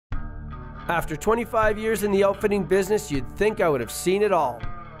After 25 years in the outfitting business, you'd think I would have seen it all.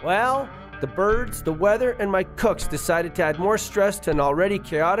 Well, the birds, the weather, and my cooks decided to add more stress to an already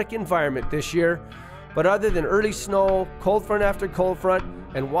chaotic environment this year. But other than early snow, cold front after cold front,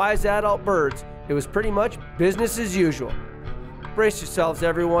 and wise adult birds, it was pretty much business as usual. Brace yourselves,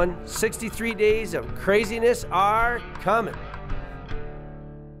 everyone. 63 days of craziness are coming.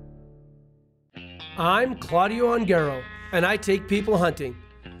 I'm Claudio Ongaro, and I take people hunting.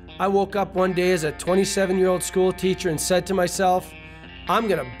 I woke up one day as a 27-year-old school teacher and said to myself, I'm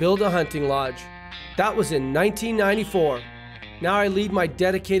gonna build a hunting lodge. That was in 1994. Now I lead my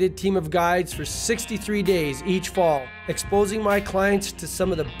dedicated team of guides for 63 days each fall, exposing my clients to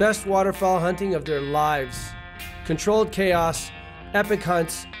some of the best waterfowl hunting of their lives. Controlled chaos, epic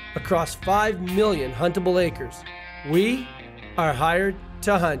hunts across 5 million huntable acres. We are hired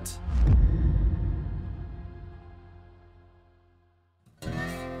to hunt.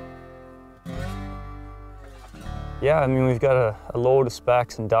 Yeah, I mean, we've got a load of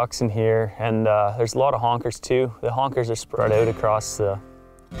specks and ducks in here, and there's a lot of honkers too. The honkers are spread out across the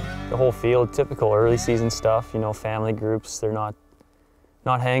whole field, typical early season stuff, you know, family groups. They're not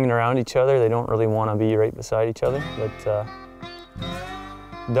hanging around each other. They don't really want to be right beside each other, but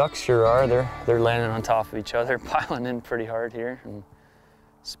ducks sure are. They're landing on top of each other, piling in pretty hard here, and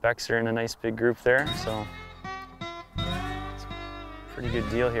specks are in a nice big group there, so it's a pretty good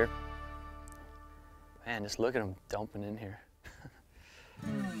deal here. Man, just look at them dumping in here.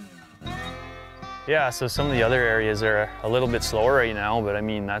 Yeah, so some of the other areas are a little bit slower right now, but I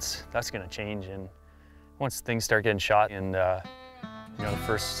mean, that's gonna change. And once things start getting shot and you know, the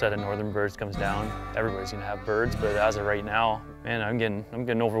first set of northern birds comes down, everybody's gonna have birds. But as of right now, man, I'm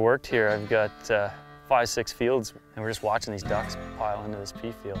getting overworked here. I've got 5, 6 fields, and we're just watching these ducks pile into this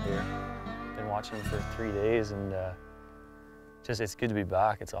pea field here. Been watching them for 3 days, and it's good to be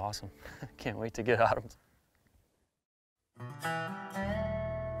back. It's awesome. Can't wait to get out of them.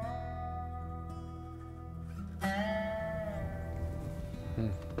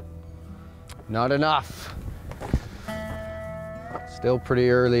 Not enough. Still pretty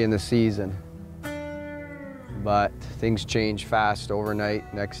early in the season, but things change fast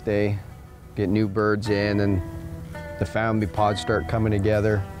overnight. Next day, get new birds in, and the family pods start coming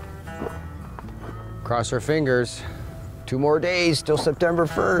together. Cross our fingers. 2 more days till September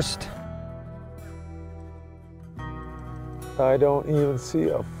 1st. I don't even see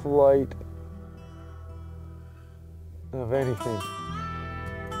a flight of anything.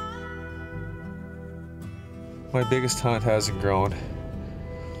 My biggest hunt hasn't grown.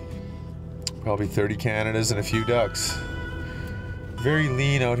 Probably 30 Canadas and a few ducks. Very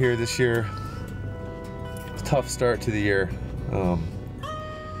lean out here this year. Tough start to the year.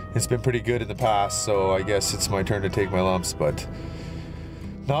 It's been pretty good in the past, so I guess it's my turn to take my lumps, but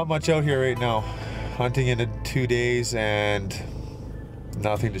not much out here right now. Hunting in 2 days and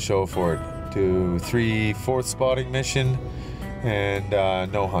nothing to show for it. Do 3/4 spotting mission and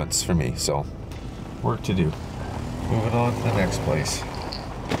no hunts for me, so work to do. Moving on to the next place.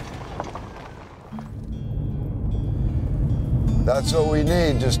 That's what we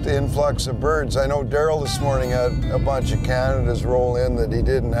need, just the influx of birds. I know Daryl this morning had a bunch of Canadas roll in that he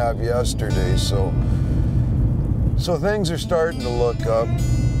didn't have yesterday, so things are starting to look up.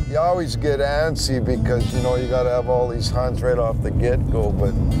 You always get antsy because, you know, you got to have all these hunts right off the get-go,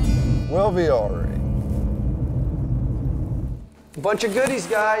 but we'll be all right. A bunch of goodies,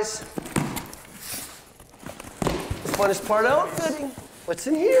 guys. The funnest part of outfitting. What's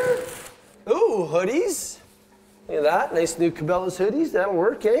in here? Ooh, hoodies. Look at that, nice new Cabela's hoodies. That'll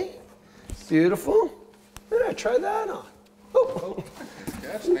work, eh? Beautiful. Yeah, try that on. Oh.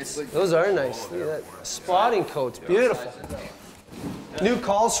 Those are nice. Look at that. Spotting coats, beautiful. New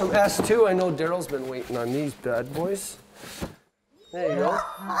calls from S2. I know Daryl's been waiting on these bad boys. There you go.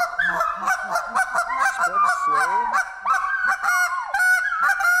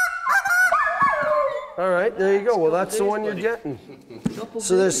 All right, there you go. Well, that's the one you're getting.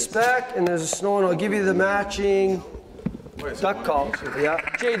 So there's spec and there's a snow, and I'll give you the matching duck call. Yeah.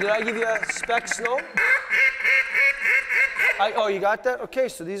 Jay, did I give you a spec snow? Oh, you got that? Okay,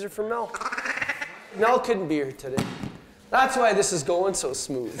 so these are from Mel. Mel couldn't be here today. That's why this is going so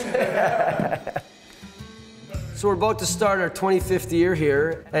smooth. So we're about to start our 25th year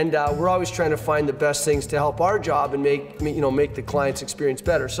here, and we're always trying to find the best things to help our job and make the client's experience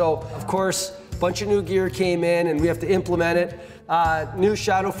better. So, of course, a bunch of new gear came in, and we have to implement it. New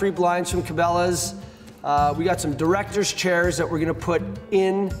shadow-free blinds from Cabela's. We got some director's chairs that we're gonna put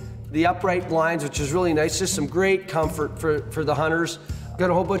in the upright blinds, which is really nice. Just some great comfort for the hunters. Got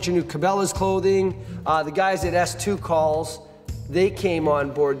a whole bunch of new Cabela's clothing. The guys at S2 Calls, they came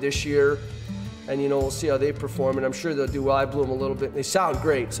on board this year. and you know, we'll see how they perform, and I'm sure they'll do well. I blew them a little bit. They sound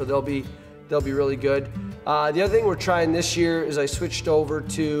great, so they'll be really good. The other thing we're trying this year is I switched over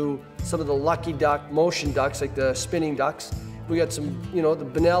to some of the lucky duck motion ducks, like the spinning ducks. We got some, you know, the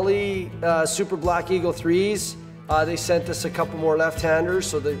Benelli Super Black Eagle 3s. They sent us a couple more left-handers,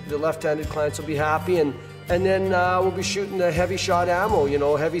 so the left-handed clients will be happy. And then we'll be shooting the heavy shot ammo, you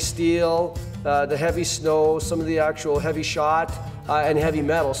know, heavy steel, the heavy snow, some of the actual heavy shot, and heavy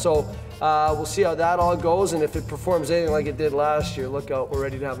metal. So we'll see how that all goes, and if it performs anything like it did last year, look out, we're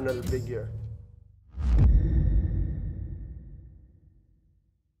ready to have another big year.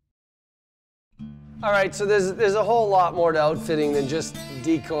 All right, so there's a whole lot more to outfitting than just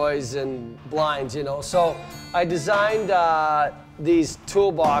decoys and blinds, you know. So I designed these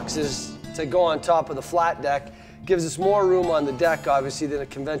toolboxes to go on top of the flat deck. Gives us more room on the deck, obviously, than a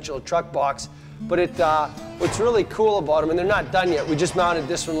conventional truck box. But what's really cool about them, and they're not done yet, we just mounted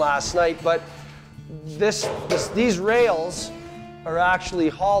this one last night, but these rails are actually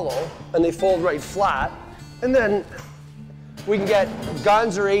hollow, and they fold right flat. And then we can get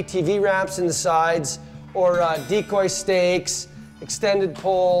guns or ATV ramps in the sides, or decoy stakes, extended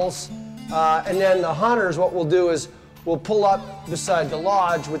poles, and then the hunters, what we'll do is we'll pull up beside the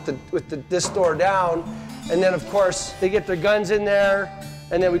lodge with this door down, and then of course they get their guns in there,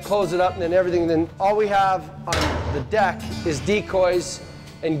 and then we close it up, and then everything. Then all we have on the deck is decoys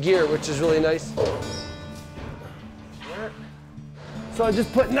and gear, which is really nice. So I'm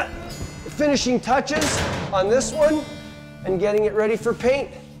just putting finishing touches on this one and getting it ready for paint.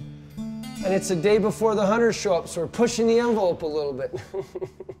 And it's a day before the hunters show up, so we're pushing the envelope a little bit.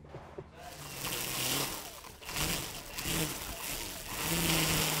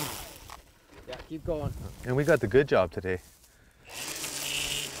 Yeah, keep going. And we got the good job today.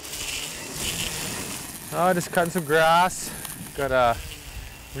 Oh, just cutting some grass. Gotta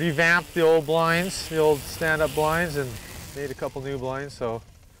revamp the old blinds, the old stand-up blinds, and made a couple new blinds, so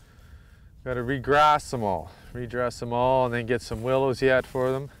gotta regrass them all. Redress them all, and then get some willows yet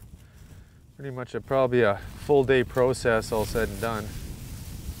for them. Pretty much probably a full day process all said and done.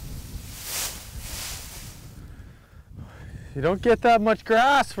 You don't get that much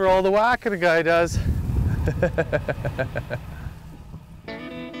grass for all the whacking a guy does.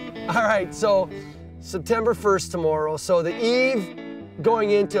 All right, so September 1st tomorrow. So the eve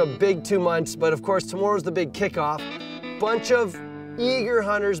going into a big 2 months, but of course tomorrow's the big kickoff. Bunch of eager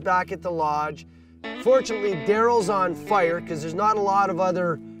hunters back at the lodge. Fortunately, Daryl's on fire because there's not a lot of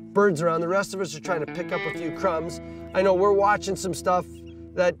other birds around. The rest of us are trying to pick up a few crumbs. I know we're watching some stuff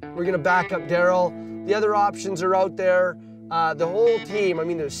that we're gonna back up Daryl. The other options are out there. The whole team, I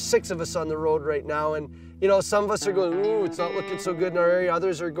mean, there's 6 of us on the road right now, and you know, some of us are going, ooh, it's not looking so good in our area.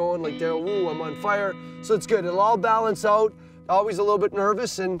 Others are going like Daryl, ooh, I'm on fire. So it's good, it'll all balance out. Always a little bit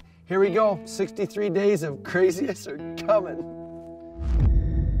nervous, and here we go. 63 days of craziness are coming.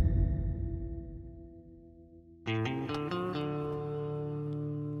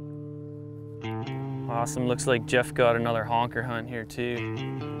 Awesome, looks like Jeff got another honker hunt here too.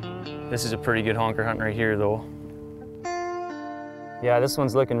 This is a pretty good honker hunt right here though. Yeah, this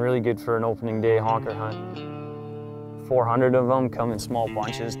one's looking really good for an opening day honker hunt. 400 of them come in small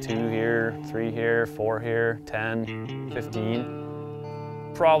bunches, 2 here, 3 here, 4 here, 10,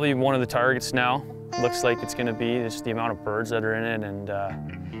 15. Probably one of the targets now. Looks like it's gonna be just the amount of birds that are in it, and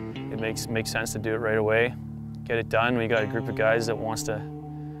it makes sense to do it right away. Get it done. We got a group of guys that wants to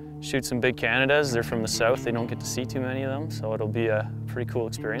shoot some big Canadas. They're from the south. They don't get to see too many of them, so it'll be a pretty cool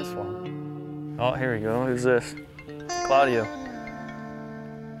experience for them. Oh, here we go. Who's this? Claudio.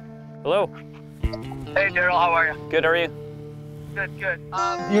 Hello. Hey, Daryl, how are you? Good, how are you? Good, good.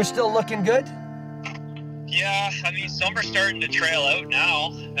 You're still looking good? Yeah, I mean, some are starting to trail out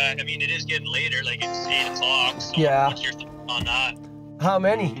now. I mean, it is getting later, like it's 8 o'clock, so Yeah. what's your thoughts on that? How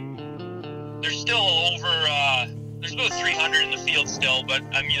many? There's still over, there's about 300 in the field still, but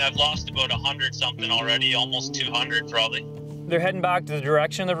I mean, I've lost about 100 something already, almost 200 probably. They're heading back to the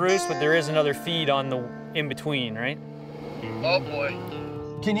direction of the roost, but there is another feed on the in between, right? Oh boy.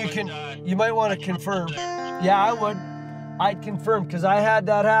 You might want to confirm. Yeah, I would. I'd confirm, because I had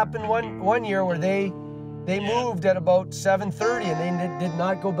that happen one year where they moved at about 7:30 and they did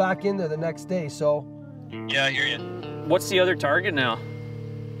not go back in there the next day, so. Yeah, I hear you. What's the other target now?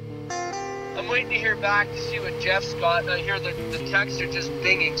 I'm waiting to hear back to see what Jeff's got. I hear the texts are just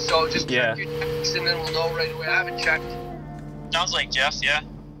dinging, so just check your texts and then we'll know right away. I haven't checked. Sounds like Jeff's, yeah.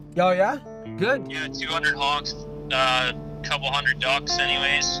 Oh yeah? Good. Yeah, 200 hogs, couple hundred ducks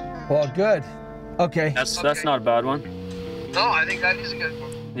anyways. Well, good. Okay. That's not a bad one. No, I think that is a good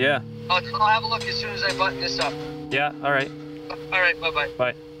one. Yeah. I'll have a look as soon as I button this up. Yeah, all right. All right, bye-bye.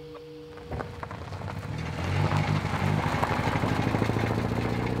 Bye.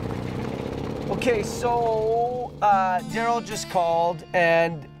 Okay, so Daryl just called,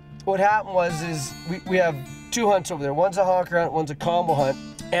 and what happened was we have 2 hunts over there. One's a honker hunt, one's a combo hunt,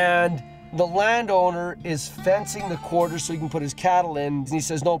 and the landowner is fencing the quarters so he can put his cattle in. And he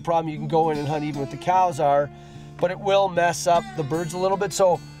says, no problem, you can go in and hunt even with the cows are, but it will mess up the birds a little bit.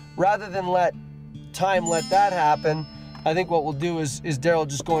 So rather than let that happen, I think what we'll do is Daryl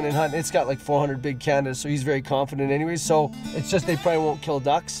just go in and hunt. It's got like 400 big Canadas, so he's very confident anyways. So it's just they probably won't kill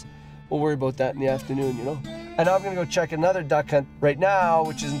ducks. We'll worry about that in the afternoon, you know. And I'm gonna go check another duck hunt right now,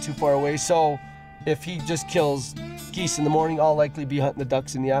 which isn't too far away. So if he just kills geese in the morning, I'll likely be hunting the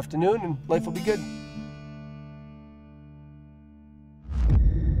ducks in the afternoon, and life will be good.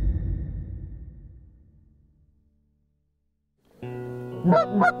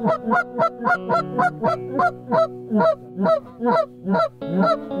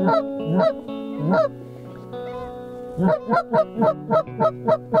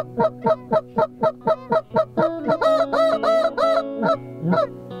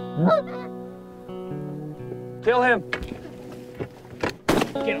 Kill him.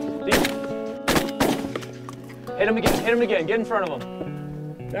 Get him. Hit him again. Hit him again. Get in front of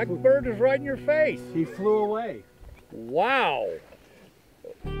him. That bird is right in your face. He flew away. Wow.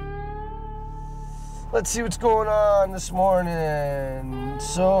 Let's see what's going on this morning.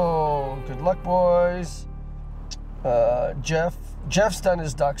 So, good luck, boys. Jeff's done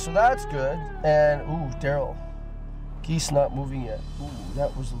his duck, so that's good. And, ooh, Daryl. Geese not moving yet. Ooh,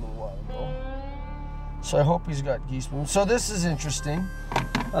 that was a little while ago. So I hope he's got geese moving. So this is interesting.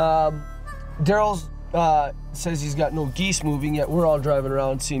 Daryl says he's got no geese moving yet. We're all driving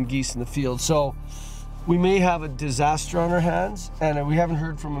around seeing geese in the field. So we may have a disaster on our hands, and we haven't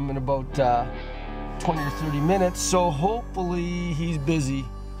heard from him in about 20 or 30 minutes. So hopefully he's busy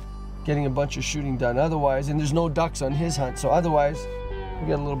getting a bunch of shooting done. Otherwise, and there's no ducks on his hunt. So otherwise, we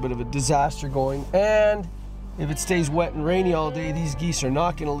got a little bit of a disaster going. And if it stays wet and rainy all day, these geese are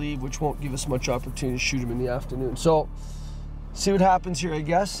not going to leave, which won't give us much opportunity to shoot them in the afternoon. So, see what happens here, I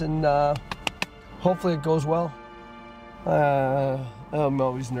guess, and hopefully it goes well. I'm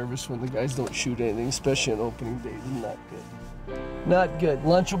always nervous when the guys don't shoot anything, especially on opening days. Not good. Not good.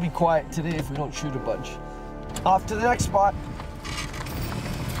 Lunch will be quiet today if we don't shoot a bunch. Off to the next spot.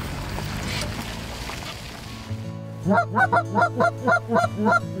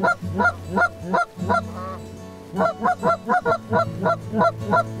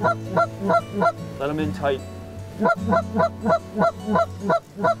 Let him in tight.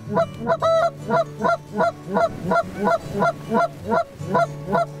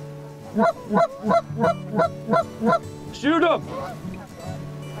 Shoot him!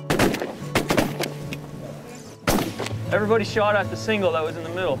 Everybody shot at the single that was in the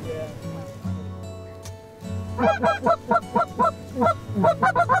middle.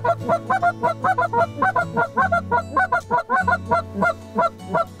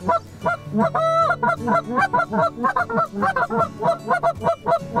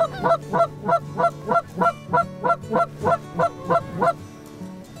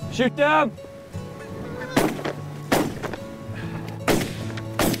 Shoot them!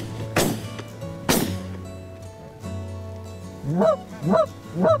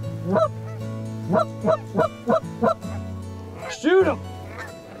 Shoot him!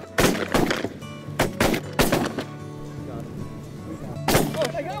 Oh,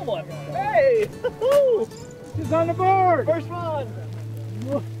 I got one. Hey! He's on the board. First one.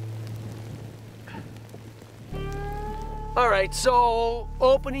 All right, so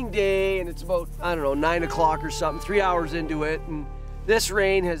opening day, and it's about, I don't know, 9 o'clock or something, 3 hours into it, and this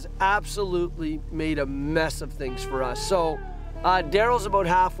rain has absolutely made a mess of things for us. So Daryl's about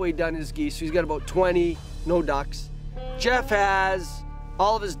halfway done his geese, so he's got about 20, no ducks. Jeff has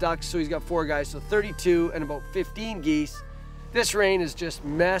all of his ducks, so he's got 4 guys, so 32 and about 15 geese. This rain has just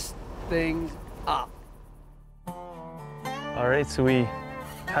messed things up. All right, so we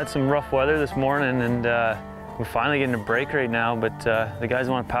had some rough weather this morning, and we're finally getting a break right now, but the guys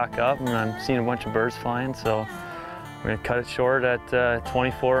want to pack up, and I'm seeing a bunch of birds flying, so we're gonna cut it short at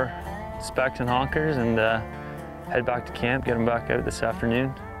 24 specks and honkers and head back to camp, get them back out this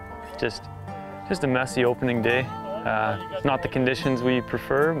afternoon. Just a messy opening day. Not the conditions we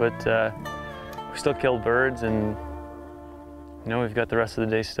prefer, but we still killed birds, and you know, we've got the rest of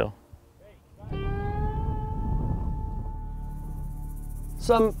the day still.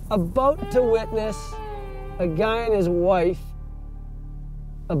 So I'm about to witness a guy and his wife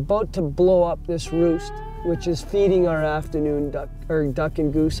about to blow up this roost, which is feeding our afternoon duck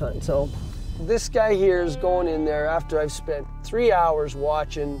and goose hunt. So this guy here is going in there after I've spent 3 hours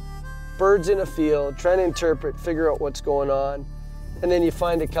watching birds in a field, trying to interpret, figure out what's going on. And then you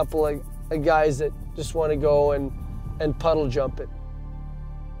find a couple of guys that just want to go and puddle jump it.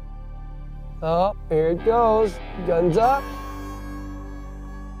 Oh, here it goes. Guns up.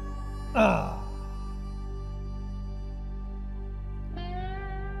 Ah.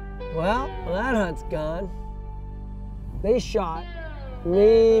 Well, that hunt's gone. They shot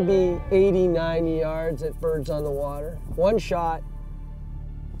maybe 80, 90 yards at birds on the water. One shot,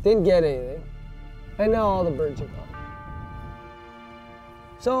 didn't get anything. And now all the birds are gone.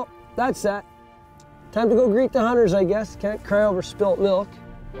 So that's that. Time to go greet the hunters, I guess. Can't cry over spilt milk.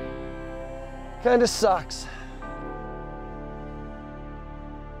 Kinda sucks.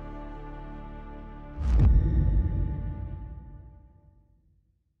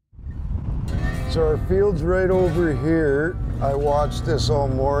 So our field's right over here. I watched this all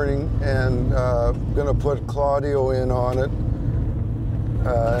morning and gonna put Claudio in on it.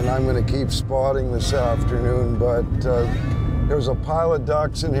 And I'm gonna keep spotting this afternoon, but there was a pile of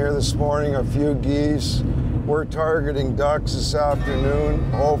ducks in here this morning, a few geese. We're targeting ducks this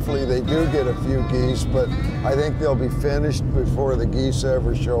afternoon. Hopefully they do get a few geese, but I think they'll be finished before the geese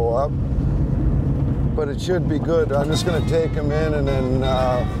ever show up. But it should be good. I'm just going to take him in and then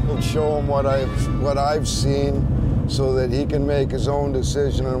we'll show him what I've seen so that he can make his own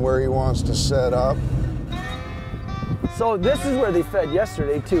decision on where he wants to set up. So this is where they fed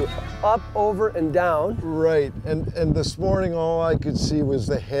yesterday too, up, over, and down. Right, and this morning all I could see was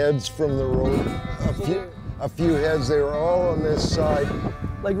the heads from the road. A few heads, they were all on this side.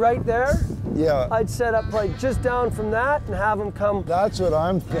 Like right there? Yeah. I'd set up like just down from that and have them come. That's what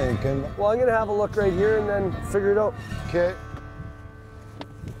I'm thinking. Well, I'm gonna have a look right here and then figure it out. Okay.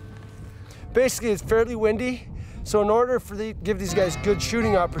 Basically, it's fairly windy. So in order for give these guys good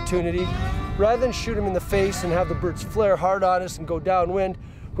shooting opportunity, rather than shoot them in the face and have the birds flare hard on us and go downwind,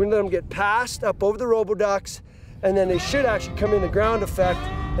 we're gonna let them get past up over the roboducks, and then they should actually come in the ground effect.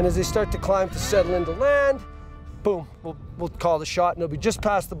 And as they start to climb to settle into land, boom, we'll call the shot, and they'll be just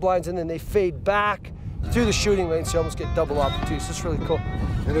past the blinds, and then they fade back through the shooting lane, so you almost get double opportunity. So it's really cool.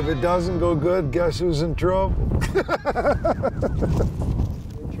 And if it doesn't go good, guess who's in trouble?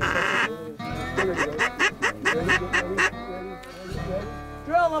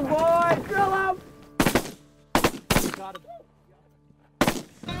 Drill them, boy! Drill them!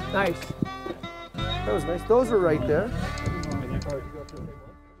 Nice. That was nice. Those were right there.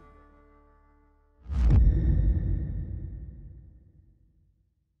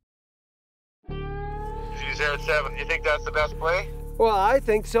 She's there at 7. You think that's the best play? Well, I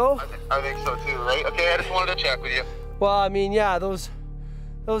think so. I think so too, right? Okay, I just wanted to check with you. Well, I mean, yeah, those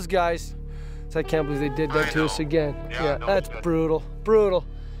guys. I can't believe they did that to us again. Yeah, no, that's brutal. Brutal.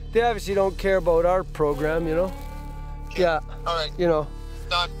 They obviously don't care about our program, you know? Okay. Yeah. All right. You know.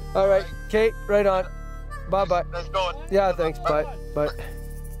 Done. All right, Kate, right on. Bye-bye. Let's go. Yeah, thanks. Bye. Bye.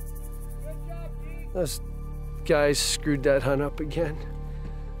 Those guys screwed that hunt up again.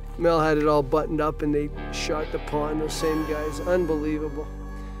 Mel had it all buttoned up and they shot the pond, those same guys. Unbelievable.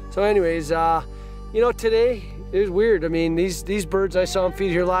 So anyways, you know, today it was weird. I mean, these birds, I saw them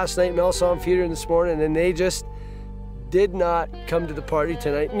feed here last night. Mel saw them feed here this morning, and they just did not come to the party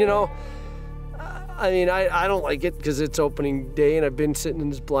tonight. You know, I mean, I don't like it because it's opening day and I've been sitting in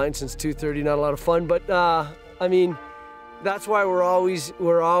this blind since 2:30, not a lot of fun. But I mean, that's why we're always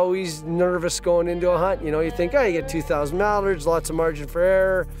nervous going into a hunt. You know, you think, oh, you get 2,000 mallards, lots of margin for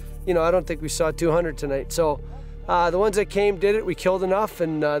error. You know, I don't think we saw 200 tonight. So the ones that came did it. We killed enough,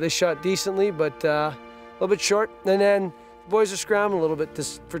 and they shot decently, but a little bit short. And then the boys are scrambling a little bit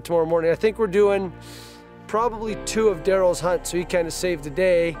for tomorrow morning. I think we're doing probably 2 of Daryl's hunts, so he kind of saved the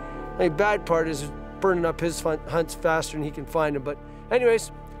day. The bad part is burning up his hunts faster than he can find them. But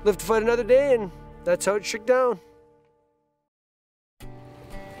anyways, live to fight another day, and that's how it shook down.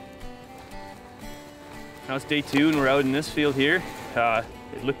 Now it's day 2 and we're out in this field here.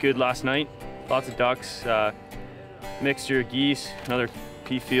 It looked good last night. Lots of ducks, mixture of geese, another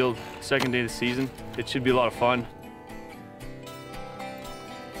pea field, second day of the season. It should be a lot of fun.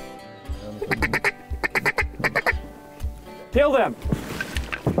 Kill them!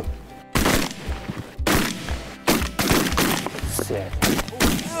 Sick.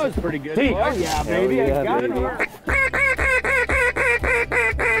 That was pretty good. Hey. Oh yeah, baby. Yeah, I got baby. it.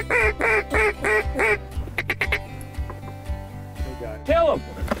 Kill him!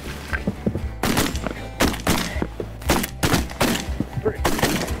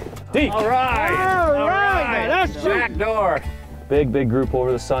 Deep. All right. That's Back door. Big group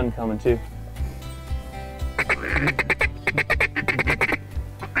over the sun coming too.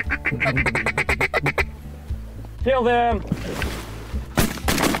 Kill them.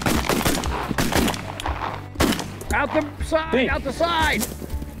 out the side. Deep. Out the side.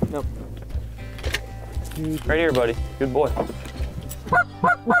 Nope. Right here, buddy. Good boy.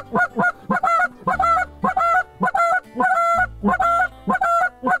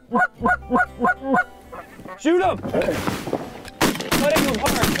 Shoot him! Cut into him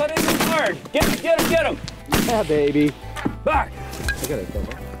hard, cut into him hard. Get him, get him, get him! Yeah, baby. Back! I gotta go.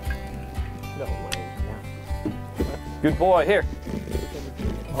 No way. Good boy, here.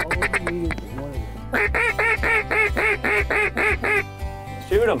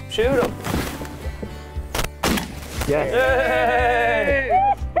 Shoot him, shoot him. Yes.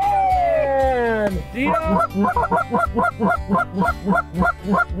 Hey! Dino!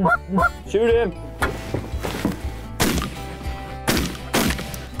 Shoot him.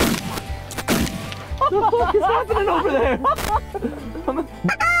 What the fuck is happening over there?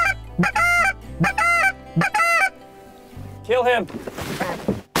 Kill him.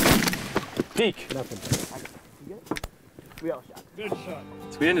 Peek. We all shot. Good shot.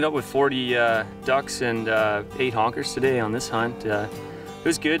 So we ended up with 40 ducks and 8 honkers today on this hunt. It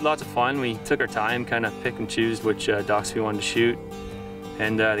was good, lots of fun. We took our time, kind of pick and choose which ducks we wanted to shoot.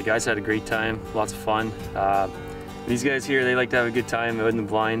 And the guys had a great time, lots of fun. These guys here, they like to have a good time out in the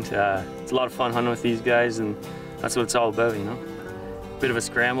blind. It's a lot of fun hunting with these guys, and that's what it's all about, you know. Bit of a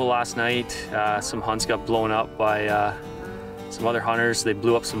scramble last night. Some hunts got blown up by some other hunters. They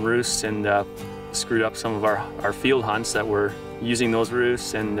blew up some roosts and screwed up some of our field hunts that were using those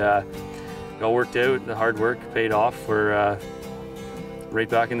roosts, and it all worked out. The hard work paid off. We're right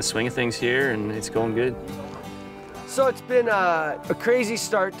back in the swing of things here, and it's going good. So it's been a crazy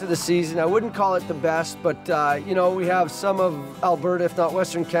start to the season. I wouldn't call it the best, but you know, we have some of Alberta, if not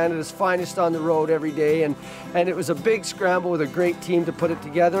Western Canada's finest on the road every day, and it was a big scramble with a great team to put it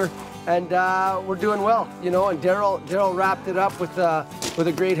together, and we're doing well, you know. And Daryl wrapped it up with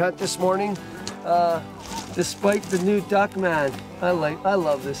a great hunt this morning, despite the new duck, man. I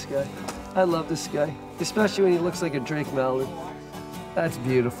love this guy. I love this guy, especially when he looks like a Drake mallard. That's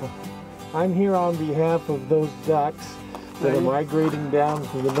beautiful. I'm here on behalf of those ducks that are migrating down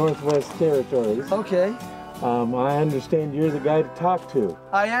from the Northwest Territories. Okay. I understand you're the guy to talk to.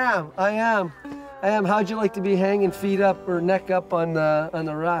 I am. How'd you like to be hanging feet up or neck up on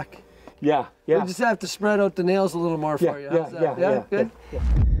the rock? Yeah. We just have to spread out the nails a little more for you. Yeah, good? yeah.